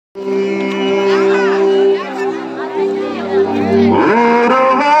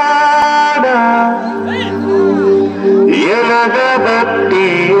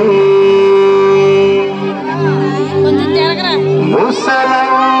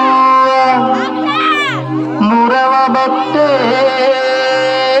పుట్టే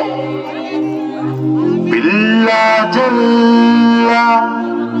పిల్ల జల్ల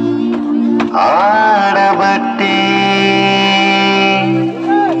ఆడబట్టే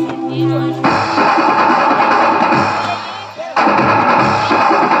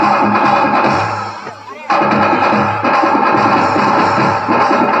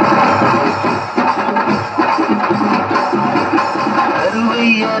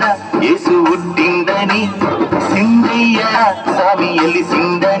యేసు పుట్టిందని సిందయ్యరా స్వామి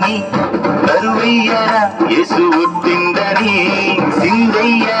ఎలిసిందని కరువయ్యరా యేసు పుట్టిందని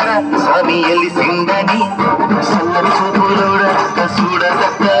సిందయ్యరా స్వామి ఎలిసిందని సల్లరి చూపులోడ కసూడ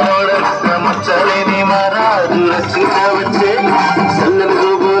దక్కనోడ మచ్చలేని మహారాజు రక్షించవచ్చే సల్లరి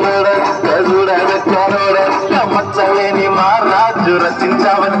చూపులోడ కసూడ దక్కనోడ మచ్చలేని మహారాజు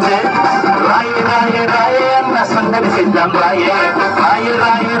రక్షించవచ్చే రాయే రాయే రాయే అన్న సంగతి సిద్ధం రాయే రాయే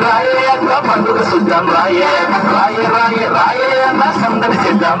రాయే రాయే అన్న పండుగ సిద్ధం రాయే రాయే రాయే రాయే అన్న సందడి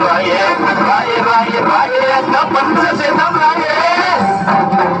సిద్ధం రాయే రాయే రాయే రాయే అన్న పండుగ సిద్ధం రాయే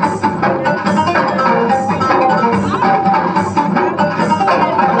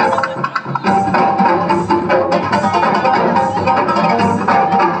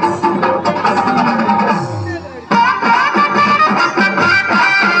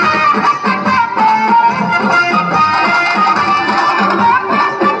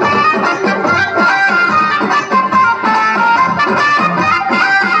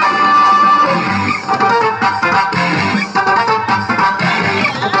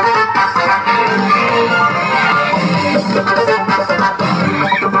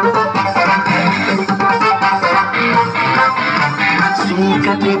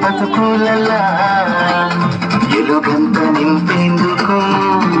చీకటి బతుకులలా ఎలుగంత నింపేందుకు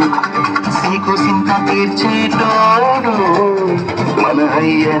సీకు సింత తీర్చేటోడు మన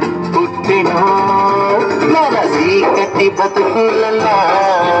అయ్య పుట్టినో మన చీకటి బతుకులలా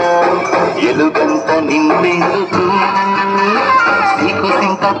ఎలుగంత నింపేందుకు సీకు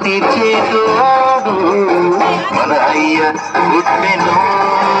సింత తీర్చేటోడు మన అయ్య పుట్టినో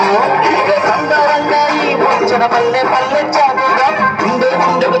ఇక సంబరంగా ఈ వచ్చిన పల్లె పల్లె చాటుగా గుండె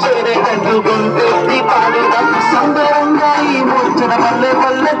గుండెకు చేరేటట్టు గొంతెత్తి పాడుగా సంబరంగా ఈ మూర్చన పల్లె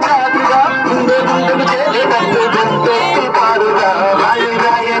పల్లె చాటుగా గుండె గుండెకు చేరేటట్టు గొంతెత్తి పాడుగా రాయే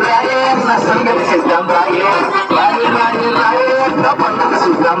రాయే రాయే అన్న సంగతి సిద్ధం రాయే రాయే రాయే రాయే అన్న పండుగ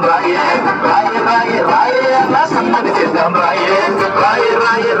సిద్ధం రాయే రాయే రాయే రాయే అన్న సంగతి సిద్ధం రాయే రాయే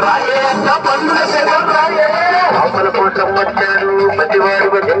రాయే రాయే అన్న పండుగ సిద్ధం రాయే అమల కోసం వచ్చాడు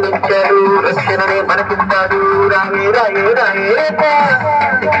ప్రతివాడు జన్మించాడు రక్షణనే మనకిస్తాడు రాయే రాయే రాయే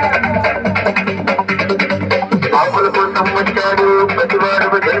ఆకుల కోసం వచ్చాడు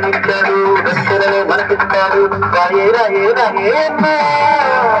ప్రతివాడు జన్మించాడు రక్షణనే మనకిస్తాడు రాయే రాయే రాయే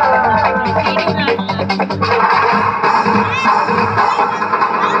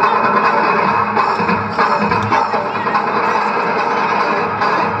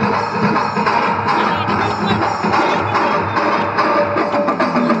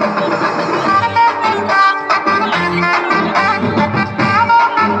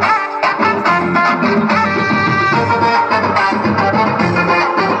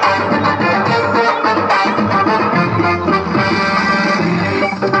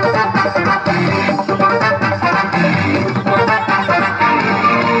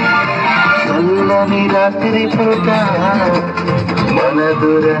రాత్రి పూట మన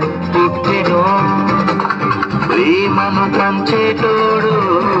దూర పుట్టినో ప్రేమను పంచేటోడు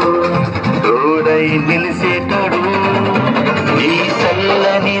తోడై నిలిసేటోడు ఈ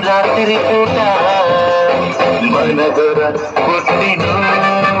చల్లని రాత్రి పూట మన దూర పుట్టినో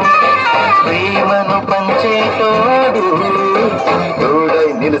ప్రేమను పంచేటోడు తోడై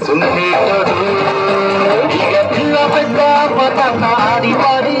నిలుసుండేటోడు ఇక పిల్ల పెద్ద పతంగా ఆడి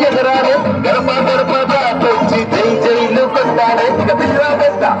పాడి ఎగరాలి గడప గడప వచ్చి జై జైలు కొట్టాలి ఇక పిల్ల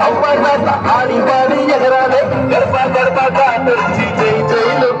పెద్ద అమ్మ తాత ఆడి పాడి ఎగరాలి గడప గడప వచ్చి జై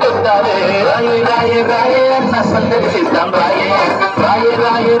జైలు కొట్టాలి రాయే రాయే రాయే అన్న సందడి సిద్ధం రాయే రాయే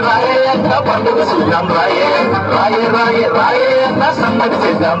రాయే రాయే అన్న పండుగ సిద్ధం రాయే రాయే రాయే రాయే అన్న సందడి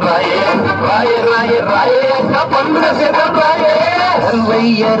సిద్ధం రాయే రాయే రాయే రాయే అన్న పండుగ సిద్ధం రాయే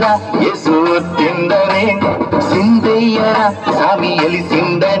కరువయ్యరా యేసు పుట్టిందని సిందయ్యరా స్వామి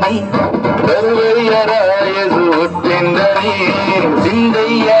ఎలిసిందని కరువయ్యరా యేసు పుట్టిందని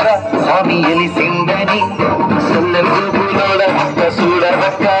సిందయ్యరా స్వామి ఎలిసిందని సల్లరి చూపులోడ కసూడ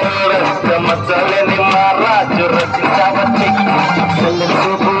దక్కనోడ మచ్చలేని మహారాజు రచించవచ్చే సల్లరి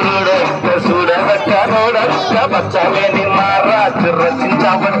చూపులోడ కసూడ దక్కనోడ మచ్చలేని మహారాజు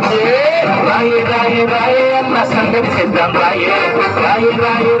దర్శించవచ్చే రాయే రాయే రాయే అన్న సంగతి సిద్ధం రాయే రాయే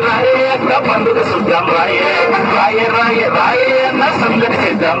రాయే రాయే అక్క పండుగ శుద్ధం రాయే రాయే రాయే రాయే అన్న సంగతి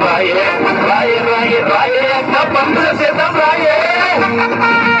సిద్ధం రాయే రాయే రాయే రాయే అక్క పండుగ సిద్ధం రాయే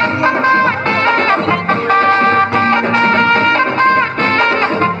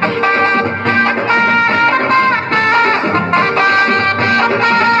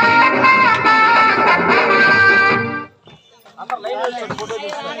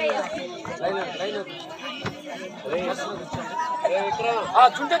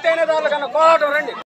చుంటే తేనే దాని కన్నా కోలాటం రండి.